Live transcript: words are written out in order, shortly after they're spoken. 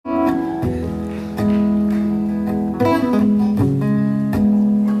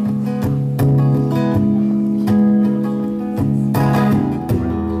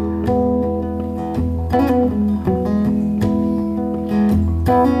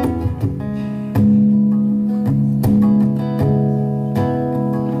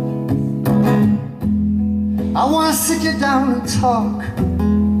sit down and talk.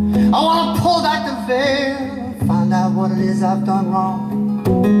 I wanna pull back the veil, find out what it is I've done wrong.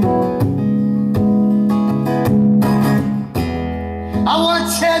 I wanna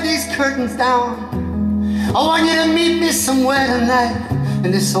tear these curtains down. I want you to meet me somewhere tonight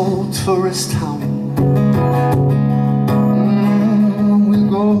in this old tourist town. We'll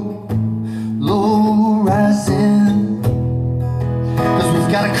go low rising, 'cause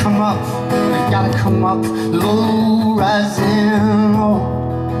we've gotta come up low rising, oh,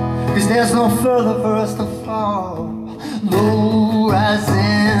 'cause there's no further for us to fall. Low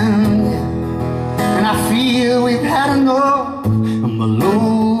rising, and I feel we've had enough. I'm a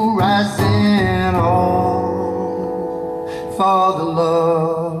low rising, oh, for the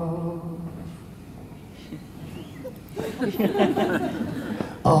love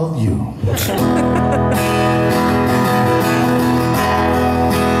of you.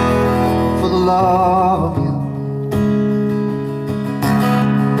 For the love of you.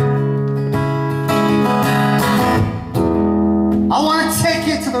 I wanna take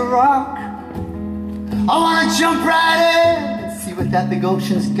you to the rock. I wanna jump right in and see what that big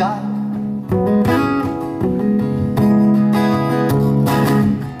ocean's got.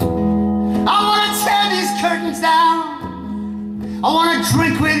 I wanna tear these curtains down. I wanna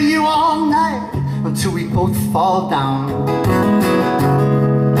drink with you all night until we both fall down.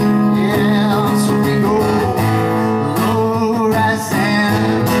 Yeah, until we go low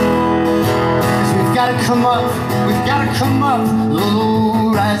rising. 'Cause we've gotta come up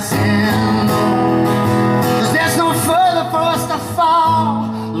low rising. 'Cause there's no further for us to fall.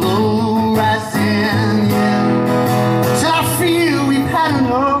 Low rising, yeah. Till I feel we've had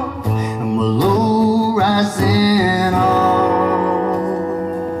enough, and we're low rising,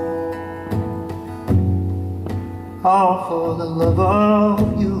 all for the love of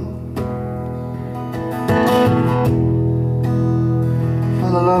you. For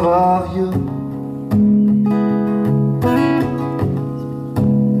the love of you.